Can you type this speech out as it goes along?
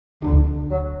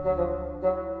So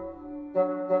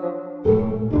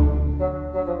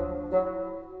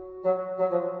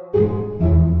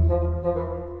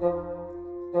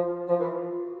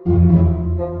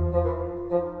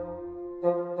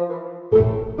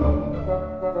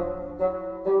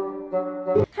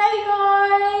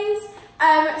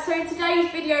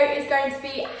today's video is going to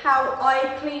be how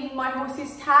I clean my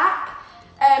horse's tack.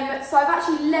 So I've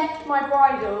actually left my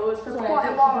bridles for quite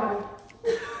a while.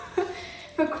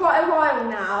 For quite a while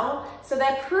now, so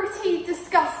they're pretty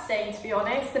disgusting, to be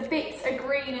honest. The bits are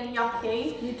green and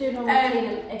yucky. You do normally clean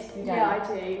them every day? Yeah, I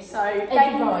do. So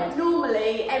every ride?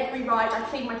 Normally, every ride I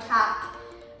clean my tack.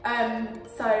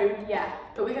 So yeah,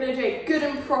 but we're going to do it good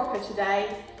and proper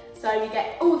today. So you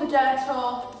get all the dirt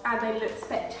off and they look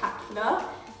spectacular.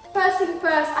 First thing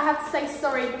first, I have to say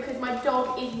sorry because my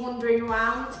dog is wandering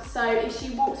around. So if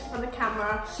she walks in front of the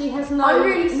camera, she has no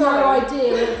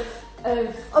idea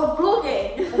of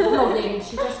vlogging.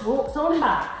 She just walks on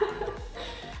back.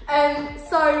 And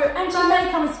she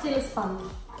may come and steal a sponge.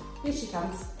 Here she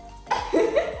comes. Come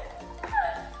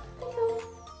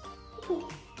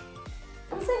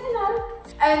say hello.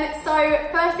 So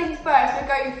first things first, we're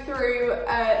going through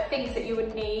things that you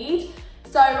would need.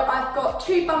 So I've got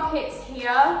 2 buckets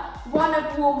here, one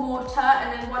of warm water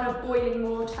and then one of boiling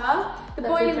water. The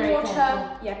boiling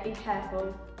water, yeah, be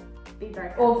careful. Be very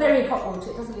careful. Or very hot water,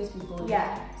 it doesn't need to be boiling.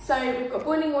 Yeah, so we've got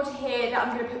boiling water here that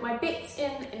I'm going to put my bits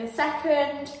in a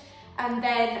second, and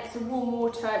then some warm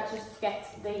water just to get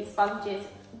the sponges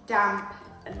damp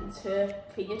and to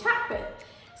clean your tack with.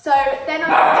 So then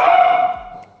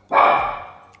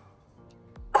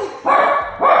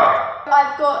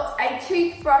I've got a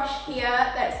toothbrush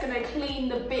here that's going to clean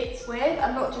the bits with.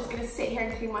 I'm not just going to sit here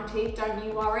and clean my teeth, don't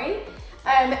you worry.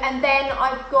 And then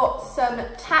I've got some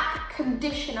tack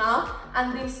conditioner,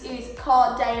 and this is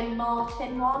Carday and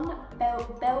Martin one,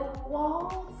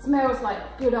 Belvoir. Smells like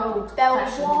good old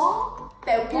fashioned.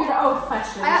 Good old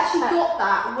fashioned. I actually got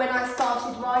that when I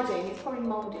started riding. It's probably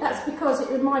mouldy. That's because it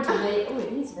reminded me. Oh,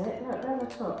 it is a bit. Look, round the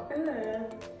top.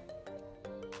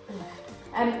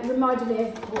 Reminded me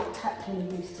of what tack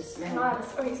cleaner used to smell.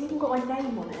 Oh, it's even got my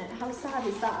name on it. How sad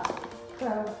is that?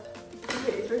 Well,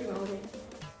 it's really mouldy.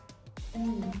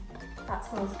 That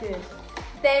smells good.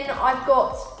 Then I've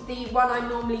got the one I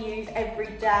normally use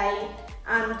every day,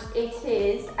 and it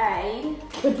is a...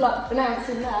 Good luck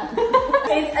pronouncing that.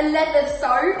 It's a leather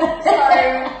soap, so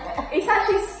it's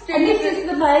actually stupid. And this is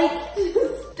the make.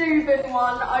 Stupid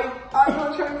one. I'm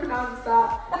not trying to pronounce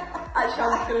that. Actually,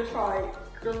 I'm just going to try.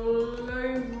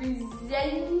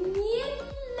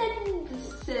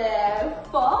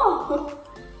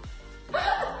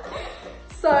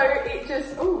 So it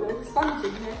just, oh, there's a sponge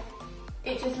in here.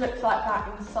 It just looks like that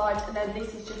inside, and then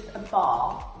this is just a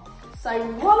bar. So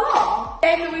voila!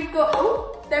 Then we've got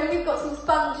some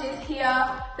sponges here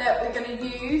that we're going to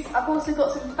use. I've also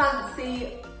got some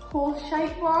fancy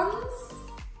horse-shaped ones.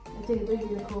 I didn't do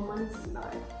unicorn ones. No.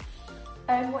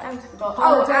 What else have we got?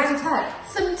 Oh, and tack.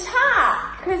 Some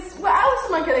tack. Because what else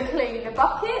am I going to clean? A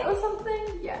bucket or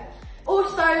something? Yeah.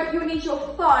 Also, you'll need your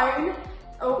phone.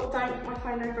 Oh, don't put my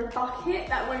phone over a bucket.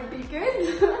 That won't be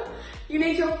good. You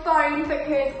need your phone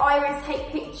because I always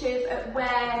take pictures of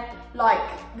where,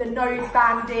 like, the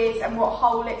noseband is and what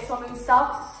hole it's on and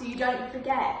stuff, so you don't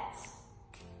forget.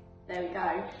 There we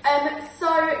go.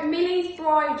 So Millie's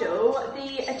bridle,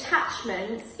 the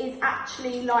attachment is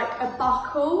actually like a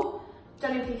buckle.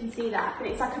 Don't know if you can see that, but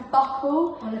it's like a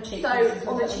buckle. On the cheek pieces.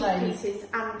 On the cheek pieces,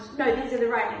 and no, these are the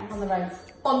reins. On the reins.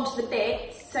 Onto the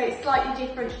bits, so it's slightly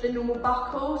different to the normal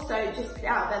buckle. So just put it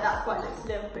out there. That's why it looks a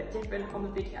little bit different on the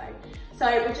video. So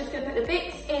we're just going to put the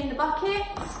bits in the bucket.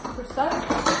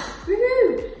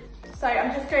 Woohoo! So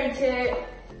I'm just going to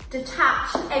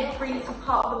detach every little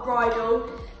part of the bridle,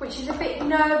 which is a bit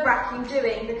nerve-wracking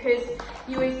doing because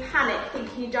you always panic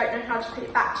thinking you don't know how to put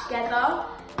it back together,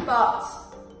 but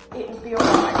it will be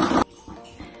alright.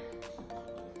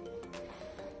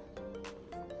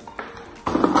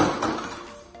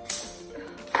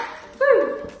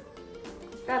 Woo!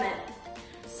 Done it.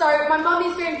 So my mum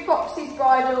is doing Foxy's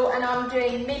bridle and I'm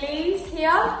doing Millie's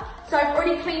here. So I've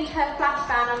already cleaned her flash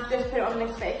fan, I've just put it on a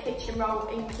little bit of kitchen roll,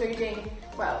 including,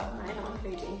 well, no, not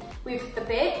including, with the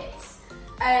bits.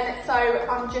 And so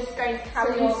I'm just going to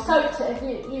carry on. You've soaked it,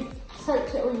 you've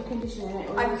soaked it or you're conditioning it?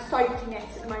 Or I'm soaking it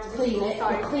at the moment. Clean it,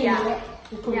 clean it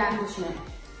before you condition it.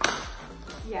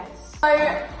 Yes. So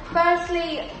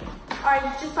firstly,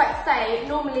 I'd just like to say,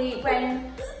 normally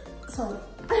when... Sorry.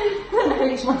 I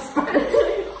finished my spoon.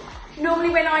 Normally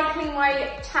when I clean my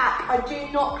tack, I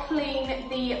do not clean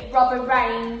the rubber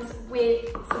reins with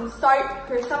some soap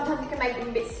because sometimes it can make them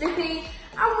a bit slippy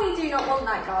and we do not want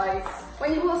that, guys.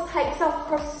 when your horse takes off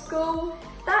across the school,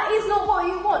 that is not what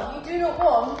you want. You do not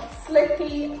want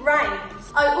slippy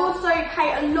reins. I also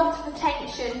pay a lot of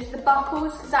attention to the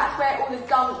buckles because that's where all the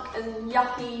gunk and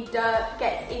yucky dirt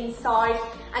gets inside,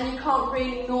 and you can't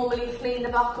really normally clean the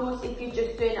buckles if you're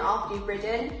just doing it after you've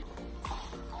ridden.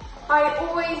 I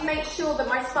always make sure that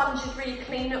my sponge is really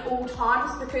clean at all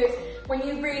times, because when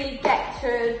you really get to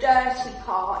a dirty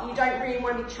part, you don't really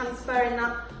want to be transferring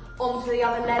that onto the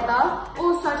other leather.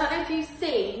 Also, I don't know if you've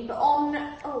seen, but on,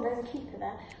 oh, there's a keeper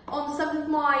there. On some of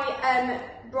my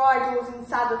bridles and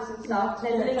saddles and stuff,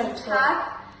 there's a little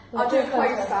tag. I'll do a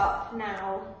close up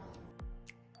now.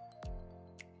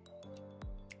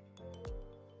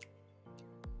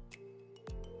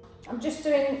 I'm just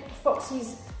doing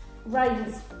Foxy's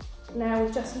reins now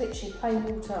with just literally plain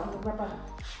water on the rubber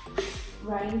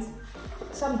reins.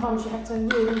 Sometimes you have to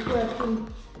really work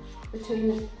in between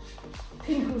the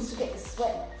pimples to get the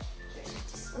sweat.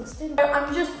 It's disgusting. So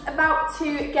I'm just about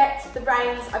to get the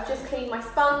reins. I've just cleaned my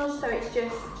sponge, so it's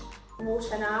just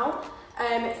water now.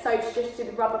 So to just do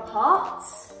the rubber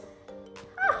parts.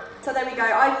 So there we go,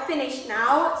 I've finished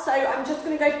now. So I'm just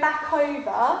gonna go back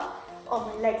over.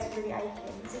 Oh, my legs are really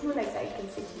aching. Is your legs aching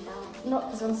sitting down? Not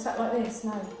because I'm sat like this,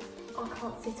 no. I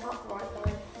can't sit up right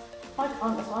though. I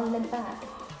can't, that's why I'm leant back.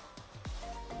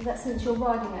 Is that since your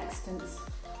riding accidents?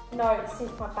 No, it's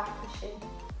since my back issue.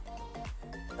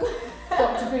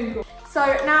 Dr. Google. So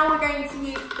now we're going to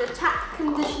use the tap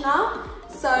conditioner.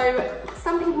 So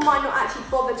some people might not actually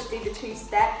bother to do the 2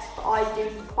 steps, but I do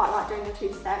quite like doing the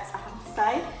 2 steps, I have to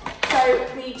say. So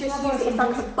we just use it as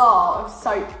like a bar of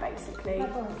soap, basically.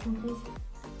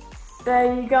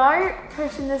 There you go,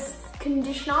 putting this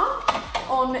conditioner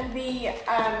on the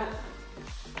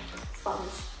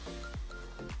sponge.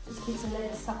 Just keeps the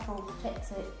leather supple,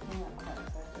 protects it.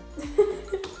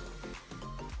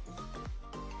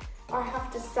 I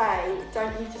have to say,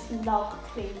 don't you just love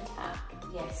clean tack?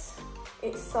 Yes.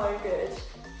 It's so good.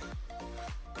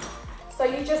 So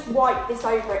you just wipe this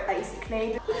over it,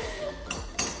 basically.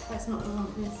 That's not the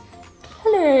wrong piece.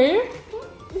 Hello.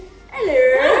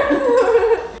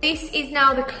 Hello. This is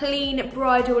now the clean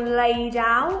bridle laid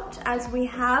out as we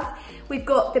have. We've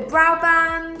got the brow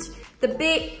band, the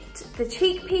bit, the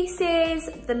cheek pieces,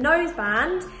 the nose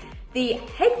band, the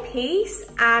headpiece,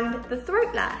 and the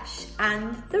throat lash,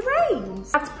 and the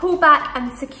reins. I have to pull back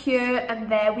and secure,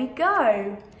 and there we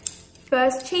go.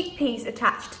 First cheek piece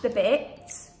attached to the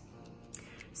bit.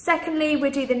 Secondly, we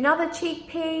do another cheek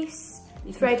piece,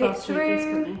 thread it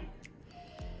through.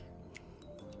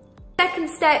 Second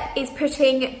step is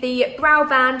putting the brow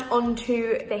band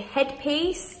onto the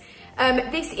headpiece.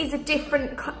 This is a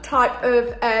different type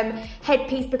of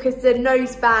headpiece because the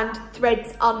nose band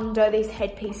threads under this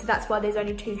headpiece, so that's why there's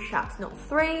only 2 straps, not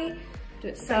 3. Do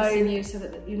it facing you so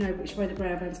that you know which way the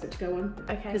brow band's got to go on.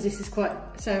 Okay. Because this is quite,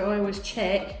 so I always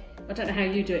check. I don't know how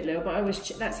you do it, Lil, but I always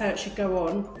check, that's how it should go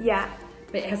on. Yeah.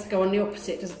 But it has to go on the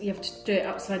opposite. You have to do it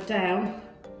upside down,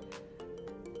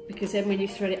 because then when you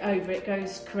thread it over, it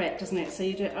goes correct, doesn't it? So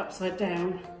you do it upside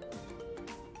down.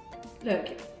 Look,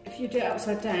 if you do it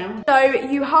upside down. So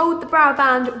you hold the brow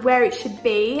band where it should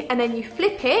be, and then you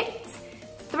flip it,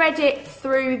 thread it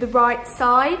through the right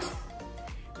side,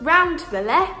 round to the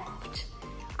left,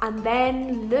 and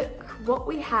then look what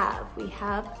we have. We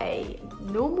have a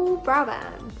normal brow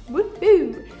band.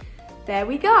 Woohoo! There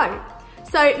we go.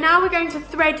 So now we're going to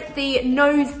thread the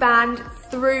nose band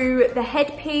through the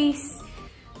headpiece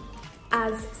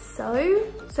as so.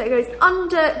 So it goes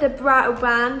under the brow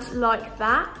band like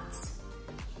that,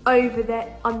 over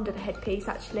there, under the headpiece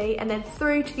actually, and then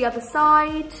through to the other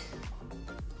side,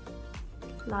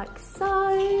 like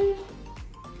so.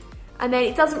 And then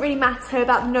it doesn't really matter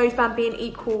about the nose band being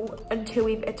equal until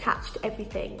we've attached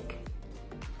everything.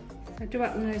 So do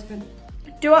up the nose band.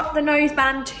 Do up the nose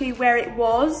band to where it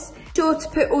was. Sure to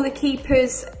put all the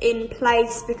keepers in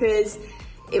place because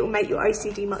it will make your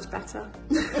OCD much better.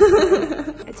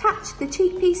 Attach the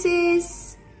cheek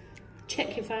pieces.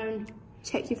 Check your phone.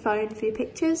 Check your phone for your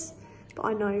pictures, but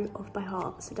I know off by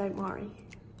heart, so don't worry.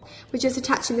 We're just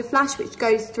attaching the flash, which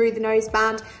goes through the nose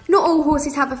band. Not all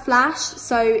horses have a flash,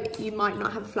 so you might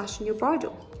not have a flash on your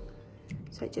bridle.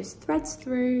 So it just threads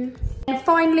through. And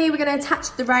finally, we're going to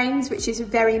attach the reins, which is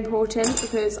very important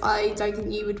because I don't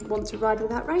think you would want to ride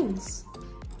without reins.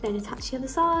 Then attach the other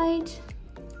side.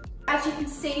 As you can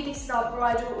see, this is our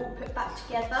bridle all put back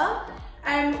together.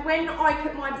 When I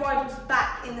put my bridles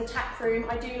back in the tack room,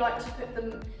 I do like to put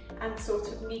them and sort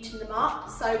of neaten them up.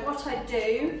 So what I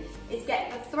do is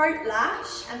get the throat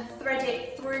lash and thread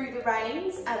it through the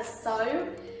reins as so,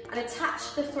 and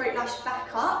attach the throat lash back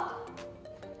up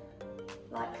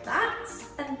like that.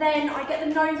 And then I get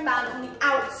the nose band on the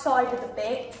outside of the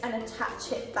bit and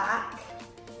attach it back.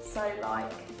 So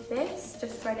like this,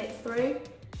 just thread it through.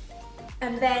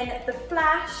 And then the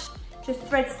flash just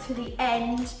threads to the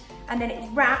end and then it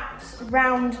wraps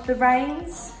round the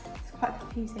reins. It's quite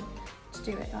confusing to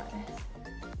do it like this.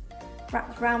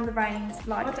 Wraps round the reins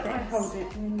like this. I hold it.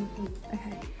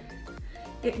 Okay.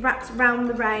 It wraps round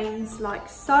the reins like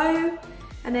so,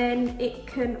 and then it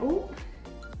can, oh,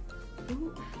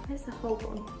 where's the hole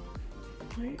gone?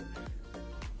 Nope.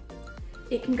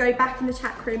 It can go back in the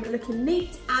tack room looking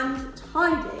neat and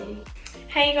tidy.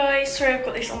 Hey guys, sorry I've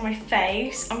got this on my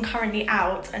face. I'm currently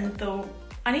out and thought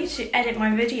I need to edit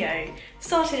my video.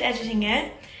 Started editing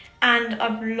it and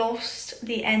I've lost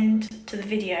the end to the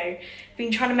video.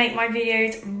 Been trying to make my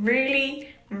videos really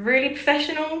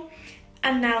professional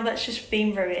and now that's just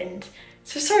been ruined.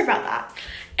 So sorry about that.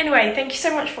 Anyway, thank you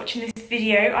so much for watching this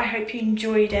video. I hope you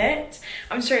enjoyed it.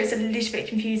 I'm sorry it's a little bit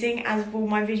confusing as with all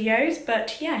my videos,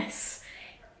 but yes.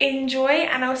 Enjoy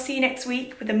and I'll see you next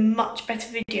week with a much better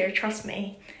video, trust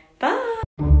me. Bye!